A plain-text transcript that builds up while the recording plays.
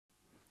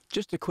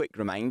Just a quick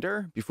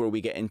reminder before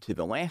we get into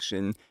the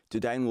lesson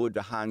to download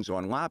the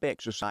hands-on lab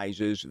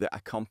exercises that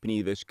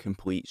accompany this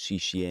complete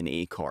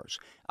CCNA course.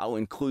 I'll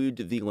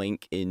include the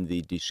link in the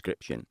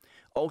description.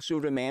 Also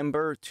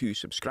remember to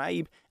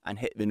subscribe and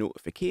hit the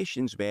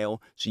notifications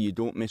bell so you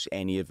don't miss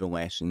any of the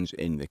lessons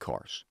in the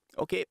course.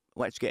 Okay,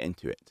 let's get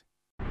into it.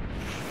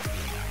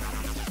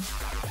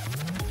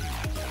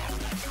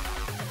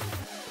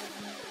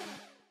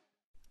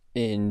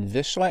 In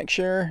this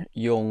lecture,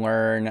 you'll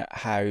learn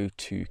how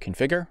to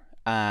configure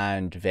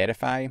and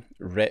verify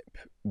RIP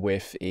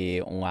with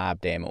a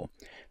lab demo.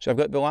 So I've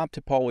got the lab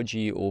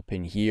topology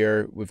open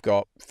here. We've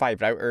got 5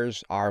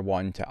 routers,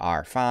 R1 to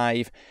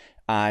R5,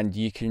 and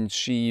you can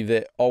see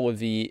that all of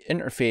the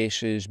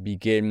interfaces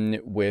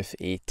begin with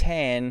a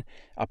 10,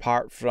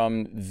 apart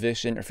from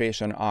this interface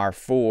on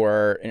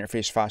R4,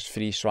 interface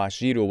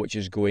fast3/0, which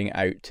is going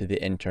out to the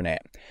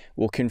internet.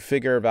 We'll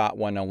configure that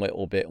one a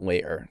little bit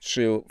later.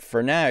 So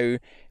for now,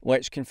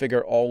 let's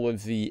configure all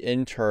of the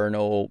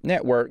internal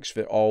networks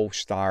that all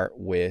start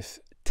with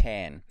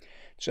 10.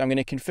 So I'm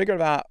going to configure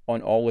that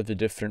on all of the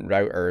different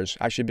routers.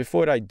 Actually,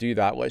 before I do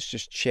that, let's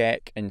just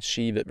check and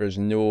see that there's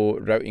no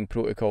routing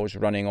protocols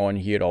running on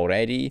here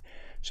already.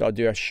 So I'll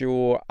do a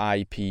show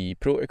IP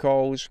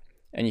protocols,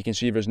 and you can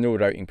see there's no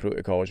routing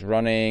protocols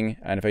running.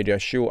 And if I do a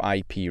show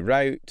IP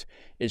route,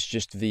 it's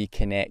just the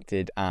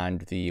connected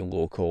and the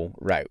local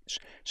routes.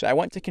 So I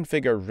want to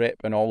configure RIP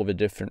on all of the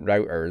different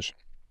routers.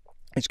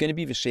 It's going to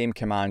be the same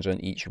commands on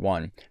each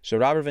one. So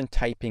rather than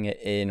typing it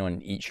in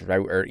on each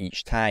router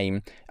each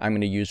time, I'm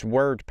going to use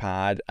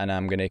WordPad and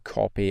I'm going to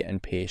copy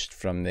and paste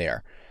from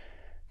there.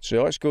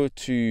 So let's go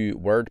to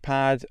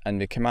WordPad,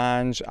 and the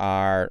commands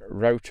are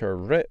router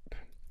RIP.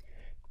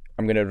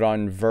 I'm going to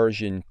run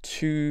version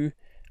 2.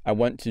 I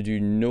want to do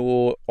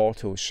no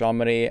auto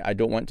summary. I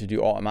don't want to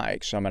do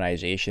automatic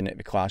summarization at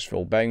the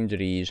classful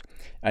boundaries.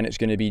 And it's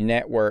going to be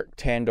network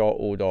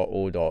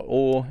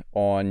 10.0.0.0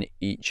 on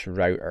each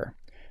router.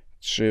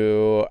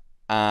 So,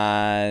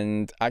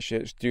 and actually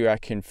let's do a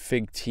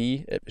config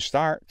T at the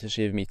start to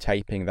save me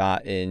typing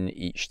that in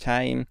each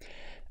time.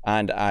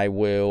 And I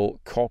will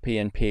copy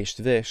and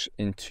paste this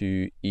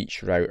into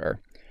each router.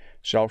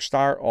 So I'll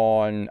start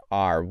on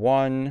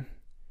R1,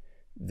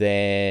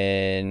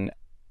 then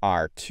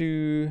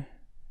R2,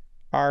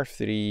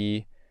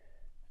 R3,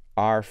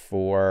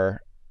 R4,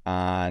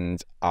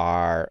 and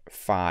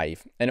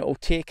R5, and it will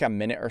take a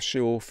minute or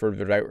so for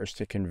the routers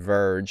to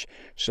converge.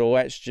 So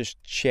let's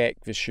just check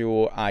the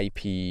show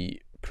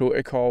IP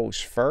protocols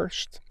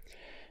first,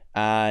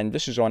 and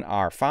this is on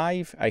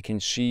R5. I can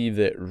see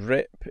that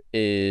RIP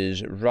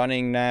is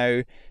running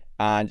now,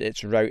 and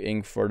it's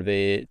routing for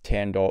the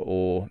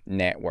 10.0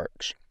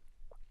 networks.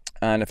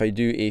 And if I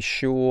do a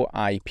show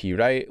IP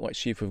route, let's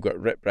see if we've got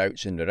RIP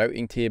routes in the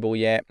routing table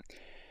yet.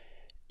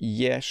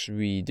 Yes,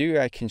 we do.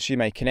 I can see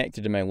my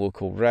connected and my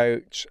local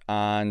routes,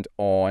 and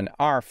on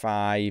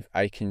R5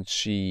 I can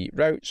see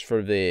routes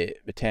for the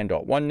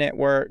 10.1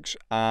 networks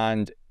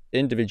and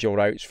individual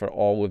routes for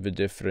all of the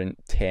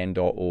different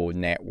 10.0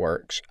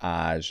 networks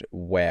as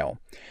well.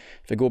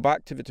 If I go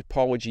back to the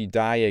topology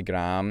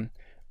diagram,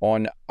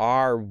 on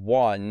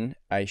R1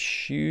 I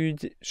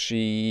should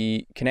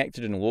see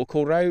connected and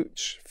local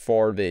routes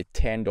for the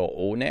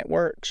 10.0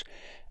 networks,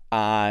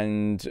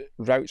 and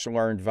routes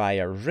learned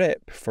via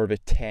RIP for the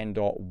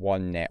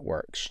 10.1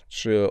 networks.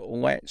 So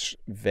let's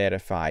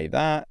verify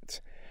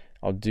that.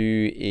 I'll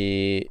do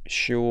a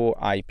show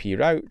IP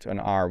route on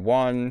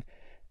R1,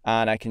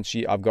 and I can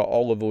see I've got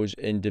all of those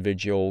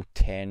individual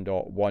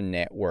 10.1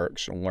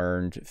 networks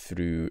learned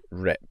through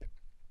RIP.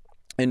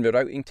 In the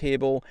routing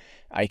table,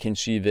 I can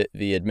see that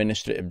the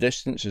administrative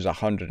distance is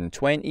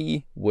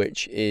 120,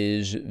 which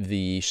is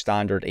the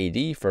standard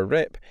AD for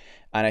RIP,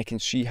 and I can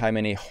see how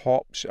many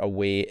hops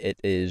away it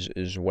is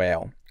as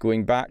well.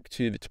 Going back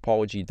to the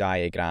topology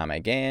diagram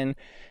again,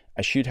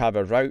 I should have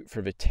a route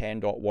for the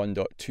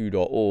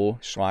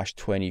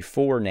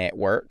 10.1.2.0/24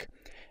 network.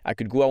 I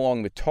could go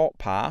along the top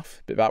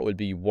path, but that would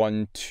be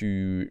 1,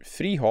 2,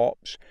 3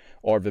 hops,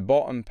 or the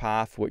bottom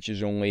path, which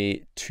is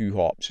only 2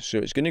 hops. So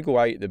it's going to go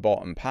out the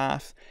bottom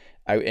path,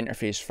 out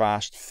interface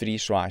fast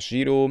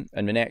 3/0,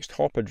 and the next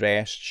hop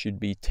address should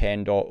be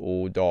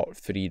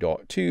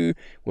 10.0.3.2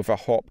 with a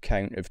hop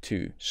count of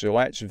 2. So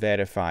let's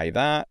verify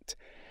that.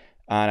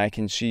 And I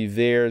can see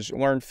there's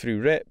learned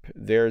through RIP,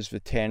 there's the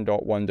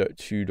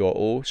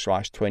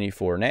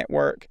 10.1.2.0/24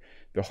 network.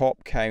 The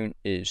hop count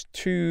is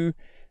 2,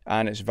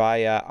 and it's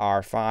via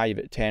R5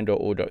 at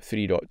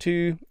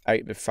 10.0.3.2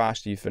 out the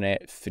fast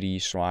Ethernet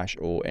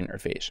 3/0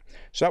 interface.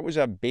 So that was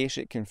a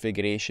basic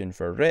configuration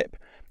for RIP.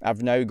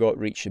 I've now got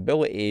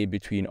reachability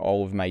between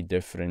all of my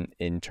different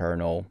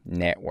internal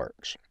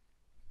networks.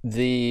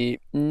 The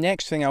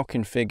next thing I'll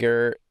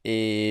configure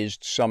is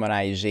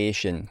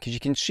summarization, because you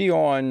can see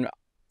on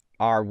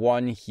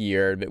R1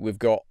 here that we've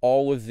got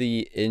all of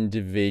the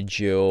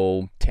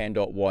individual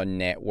 10.1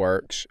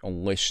 networks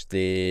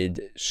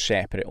listed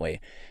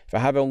separately. If I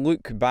have a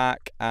look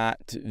back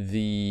at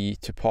the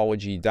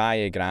topology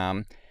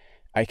diagram,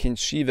 I can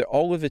see that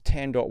all of the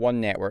 10.1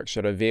 networks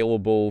are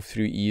available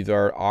through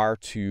either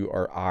R2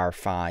 or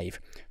R5.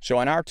 So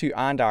on R2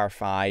 and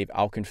R5,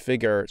 I'll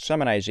configure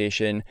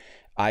summarization.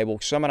 I will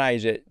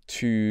summarize it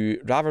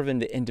to, rather than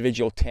the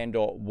individual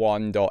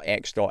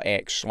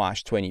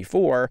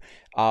 10.1.x.x/24,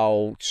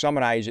 I'll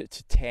summarize it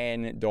to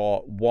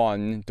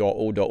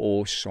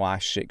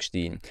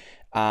 10.1.0.0/16.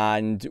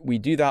 And we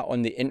do that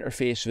on the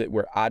interface that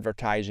we're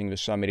advertising the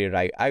summary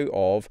route out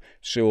of.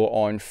 So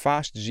on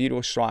fast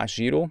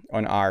 0/0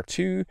 on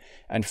R2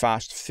 and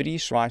fast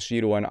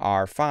 3/0 on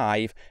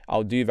R5,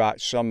 I'll do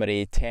that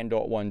summary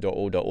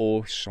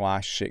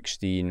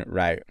 10.1.0.0/16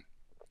 route.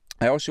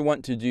 I also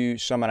want to do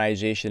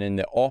summarization in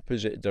the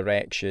opposite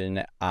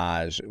direction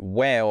as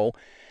well.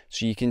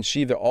 So you can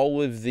see that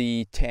all of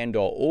the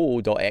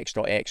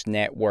 10.0.x.x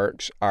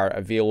networks are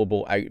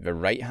available out the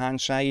right-hand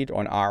side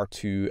on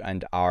R2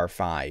 and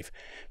R5.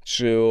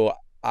 So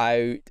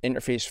I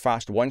interface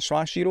fast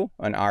 1/0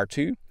 on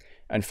R2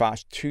 and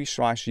fast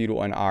 2/0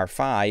 on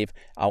R5.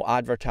 I'll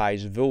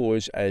advertise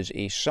those as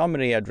a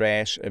summary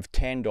address of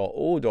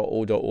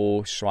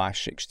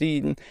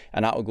 10.0.0.0/16,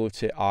 and that will go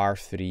to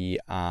R3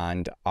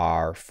 and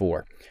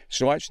R4.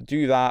 So let's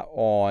do that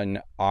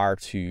on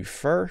R2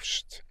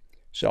 first.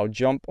 So I'll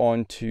jump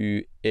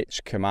onto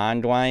its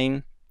command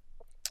line,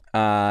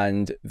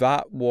 and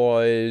that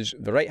was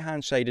the right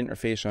hand side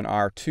interface on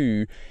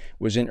R2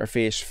 was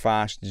interface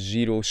fast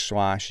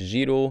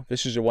 0/0.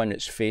 This is the one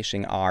that's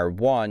facing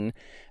R1,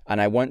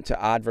 and I want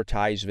to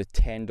advertise the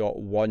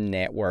 10.1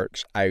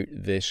 networks out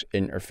this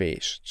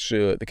interface.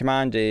 So the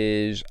command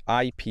is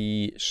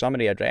IP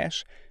summary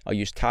address. I'll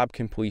use tab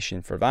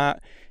completion for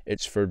that.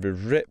 It's for the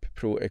RIP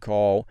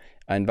protocol,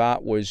 and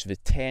that was the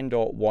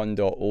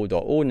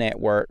 10.1.0.0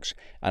 networks,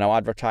 and I'll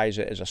advertise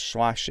it as a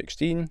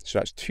 /16, so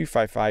that's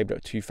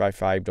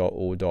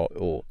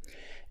 255.255.0.0.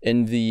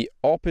 In the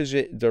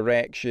opposite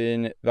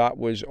direction, that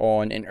was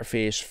on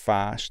interface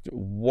fast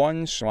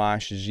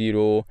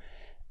 1/0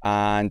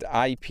 and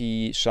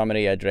IP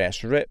summary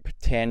address RIP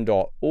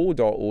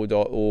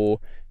 10.0.0.0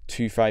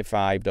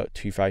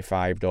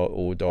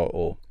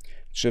 255.255.0.0.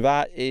 So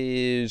that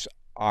is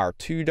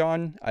R2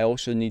 done. I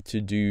also need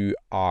to do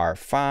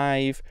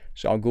R5.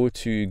 So I'll go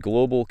to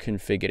global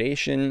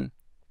configuration.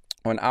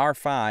 On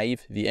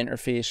R5, the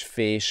interface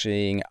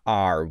facing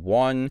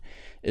R1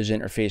 is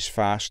interface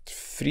fast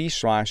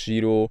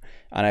 3/0,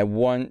 and I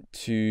want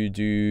to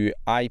do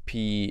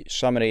IP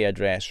summary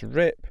address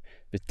RIP,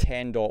 the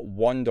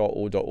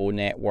 10.1.0.0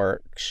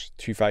 networks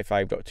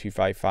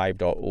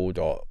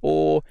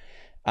 255.255.0.0.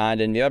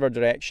 And in the other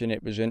direction,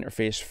 it was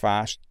interface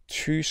fast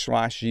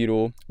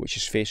 2/0, which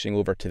is facing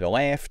over to the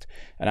left,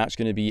 and that's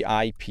going to be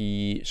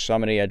IP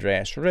summary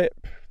address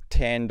RIP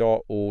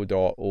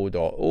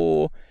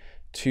 10.0.0.0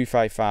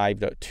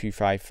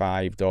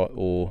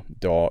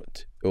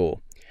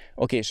 255.255.0.0.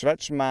 Okay, so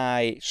that's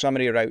my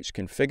summary routes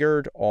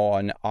configured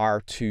on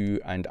R2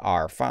 and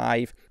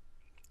R5.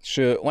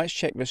 So let's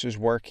check this is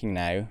working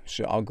now.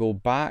 So I'll go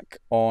back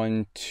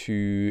on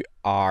to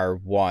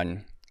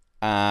R1,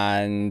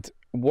 and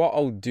what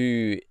I'll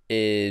do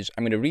is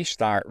I'm going to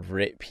restart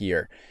RIP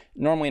here.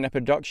 Normally in a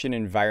production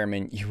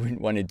environment, you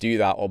wouldn't want to do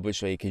that,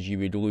 obviously, because you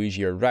would lose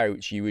your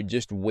routes. You would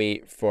just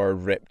wait for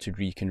RIP to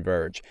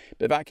reconverge.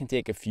 But that can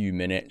take a few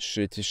minutes.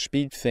 So to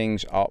speed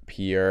things up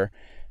here,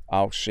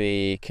 I'll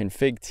say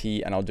config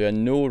T, and I'll do a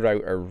no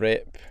router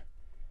RIP,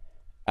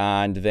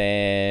 and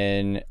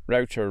then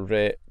router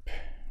RIP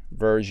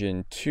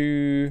version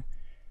 2,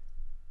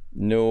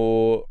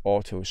 no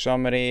auto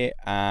summary,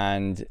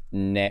 and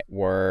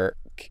network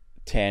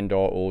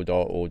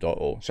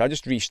 10.0.0.0. So I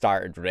just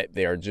restarted RIP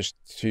there just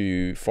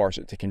to force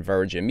it to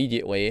converge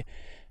immediately.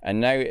 And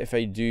now if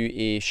I do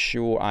a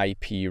show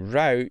IP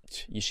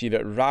route, you see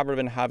that rather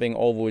than having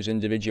all those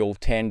individual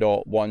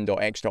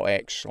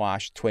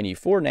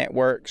 10.1.x.x/24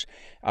 networks,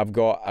 I've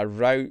got a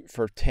route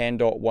for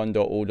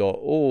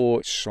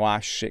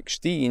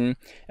 10.1.0.0/16,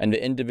 and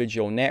the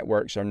individual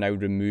networks are now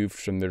removed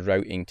from the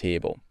routing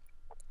table.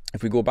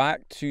 If we go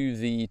back to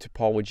the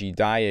topology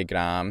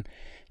diagram,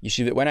 you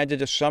see that when I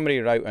did a summary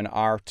route on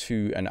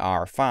R2 and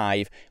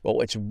R5, well,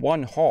 it's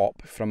one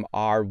hop from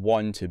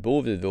R1 to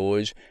both of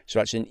those, so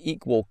that's an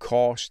equal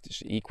cost,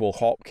 it's an equal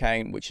hop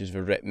count, which is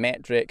the RIP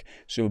metric,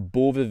 so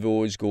both of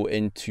those go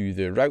into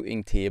the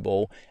routing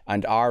table,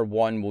 and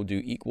R1 will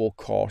do equal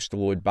cost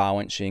load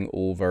balancing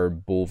over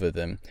both of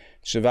them.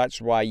 So that's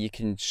why you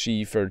can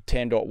see for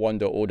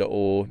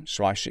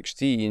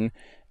 10.1.0.0/16,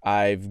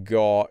 I've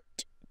got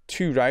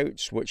two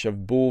routes which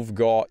have both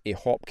got a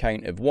hop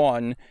count of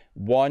 1.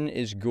 One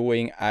is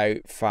going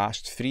out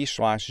fast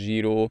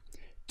 3/0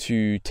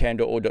 to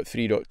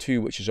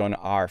 10.0.3.2, which is on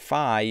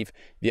R5.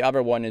 The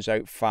other one is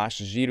out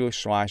fast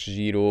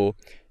 0/0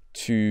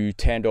 to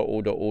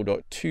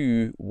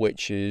 10.0.0.2,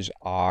 which is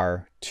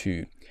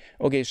R2.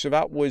 Okay, so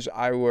that was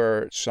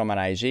our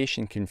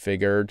summarization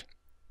configured.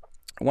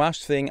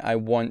 Last thing I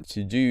want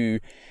to do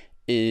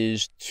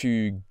is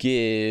to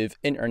give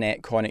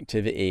internet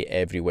connectivity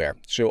everywhere.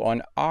 So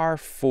on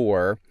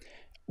R4,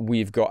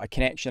 we've got a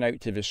connection out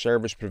to the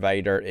service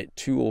provider at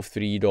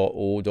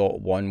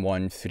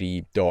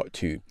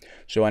 203.0.113.2.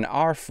 So in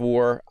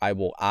R4, I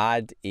will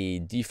add a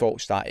default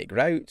static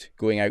route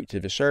going out to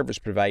the service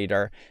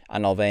provider,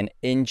 and I'll then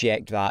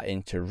inject that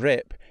into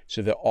RIP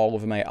so that all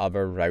of my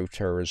other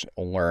routers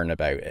learn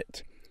about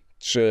it.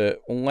 So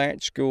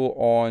let's go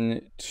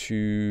on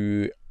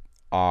to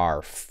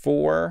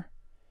R4.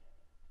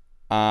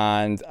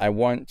 And I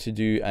want to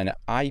do an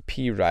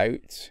IP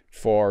route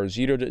for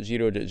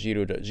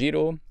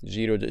 0.0.0.0,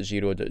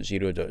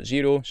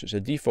 0.0.0.0, so it's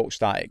a default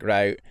static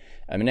route,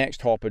 and the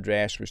next hop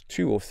address was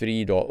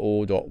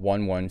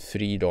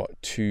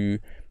 203.0.113.2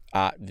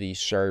 at the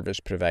service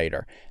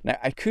provider. Now,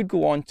 I could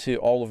go on to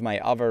all of my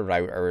other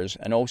routers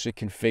and also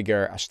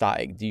configure a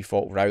static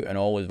default route on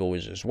all of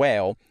those as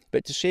well,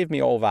 but to save me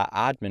all that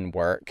admin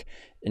work,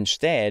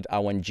 instead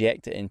I'll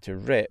inject it into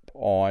RIP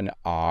on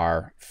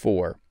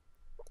R4.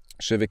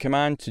 So the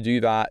command to do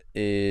that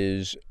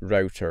is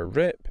router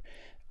rip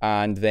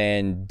and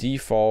then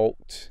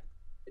default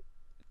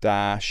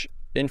dash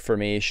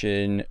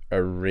information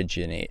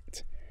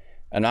originate,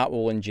 and that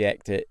will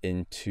inject it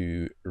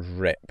into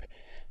RIP.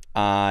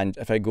 And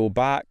if I go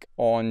back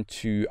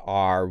onto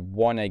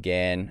R1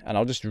 again, and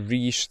I'll just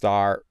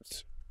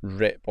restart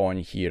RIP on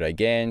here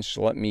again.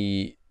 So let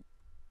me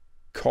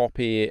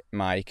copy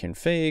my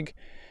config,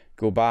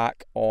 go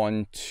back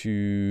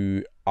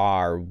onto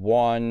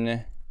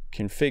R1,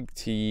 config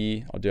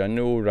T, I'll do a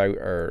no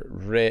router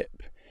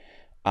rip,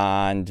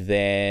 and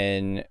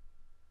then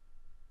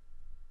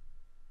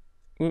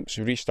oops,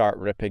 restart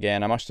RIP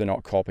again. I must have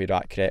not copied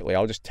that correctly.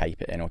 I'll just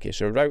type it in. Okay,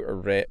 so router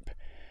rip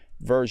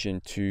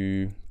version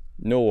 2,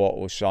 no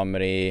auto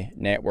summary,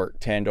 network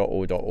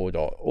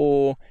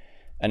 10.0.0.0,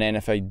 and then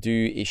if I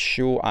do a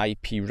show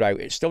IP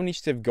route, it still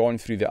needs to have gone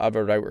through the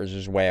other routers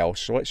as well.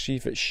 So let's see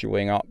if it's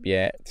showing up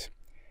yet.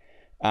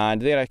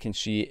 And there I can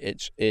see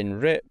it's in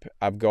RIP.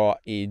 I've got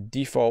a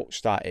default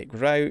static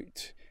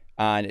route,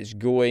 and it's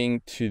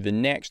going to the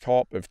next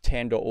hop of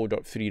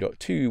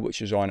 10.0.3.2,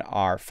 which is on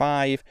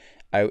R5,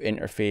 out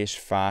interface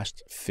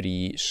fast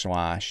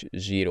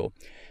 3/0.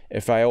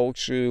 If I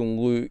also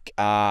look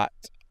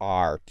at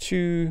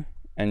R2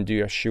 and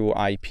do a show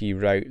IP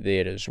route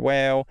there as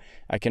well,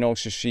 I can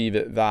also see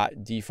that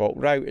that default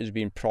route is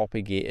being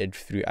propagated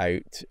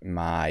throughout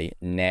my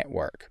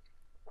network.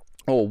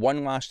 Oh,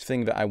 one last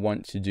thing that I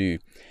want to do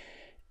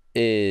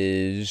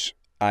is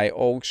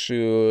let's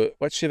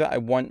say that I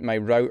want my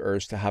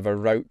routers to have a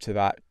route to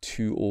that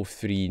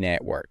 203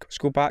 network. Let's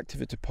go back to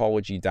the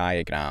topology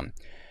diagram.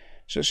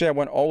 So let's say I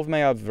want all of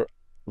my other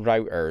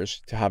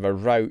routers to have a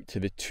route to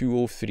the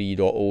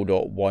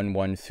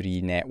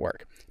 203.0.113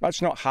 network.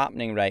 That's not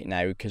happening right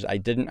now because I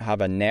didn't have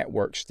a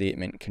network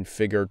statement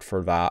configured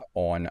for that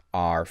on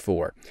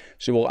R4.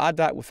 So we'll add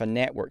that with a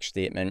network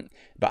statement,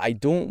 but I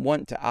don't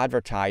want to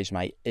advertise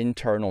my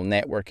internal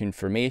network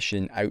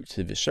information out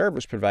to the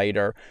service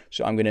provider,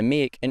 so I'm going to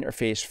make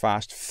interface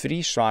fast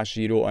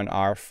 3/0 on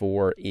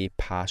R4 a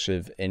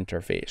passive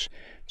interface.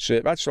 So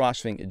that's the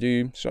last thing to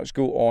do. So let's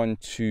go on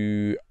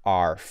to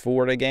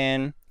R4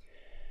 again,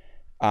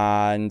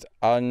 and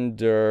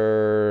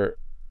under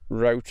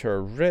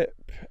router rip,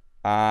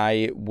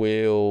 I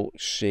will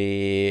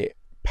say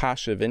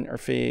passive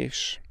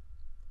interface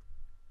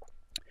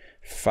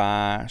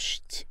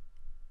fast,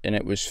 and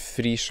it was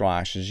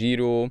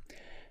 3/0,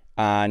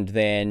 and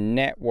then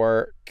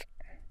network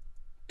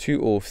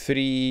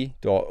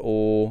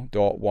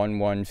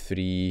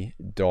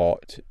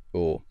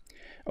 203.0.113.0.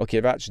 Okay,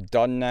 that's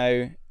done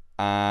now,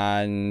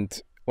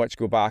 and let's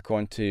go back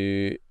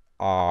onto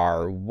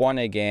R1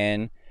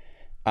 again.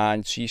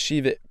 And so you see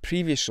that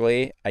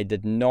previously I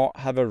did not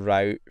have a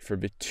route for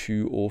the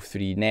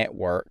 203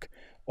 network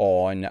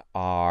on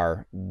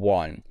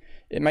R1.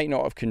 It might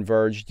not have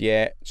converged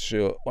yet,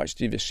 so let's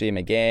do the same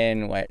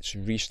again. Let's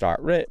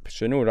restart RIP.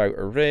 So no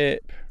router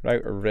rip,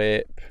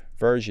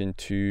 version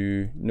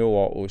 2, no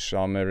auto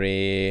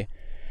summary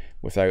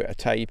without a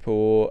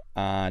typo,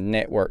 and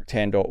network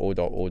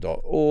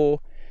 10.0.0.0.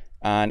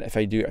 And if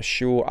I do a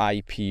show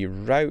IP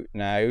route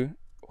now,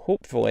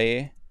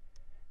 hopefully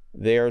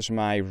there's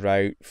my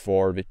route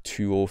for the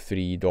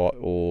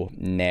 203.0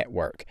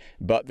 network.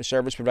 But the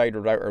service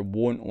provider router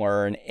won't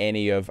learn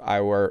any of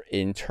our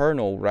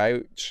internal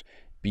routes,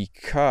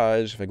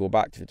 because if I go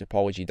back to the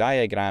topology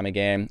diagram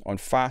again, on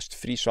fast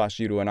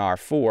 3/0 and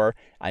R4,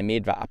 I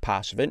made that a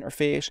passive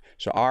interface,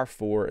 so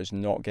R4 is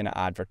not going to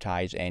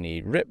advertise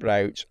any RIP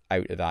routes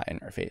out of that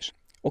interface.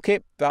 Okay,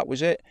 that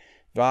was it.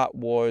 That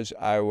was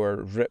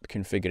our RIP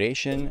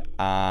configuration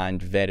and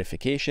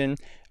verification.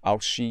 I'll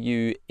see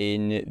you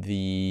in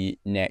the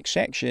next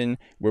section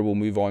where we'll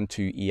move on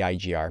to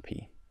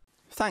EIGRP.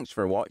 Thanks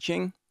for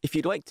watching. If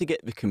you'd like to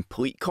get the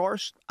complete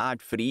course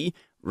ad-free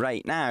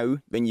right now,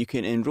 then you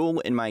can enroll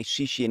in my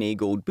CCNA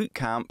Gold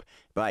Bootcamp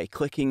by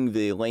clicking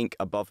the link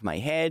above my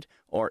head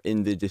or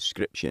in the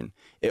description.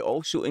 It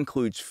also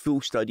includes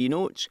full study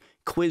notes,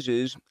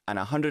 quizzes, and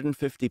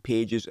 150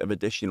 pages of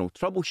additional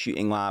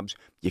troubleshooting labs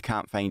you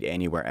can't find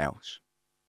anywhere else.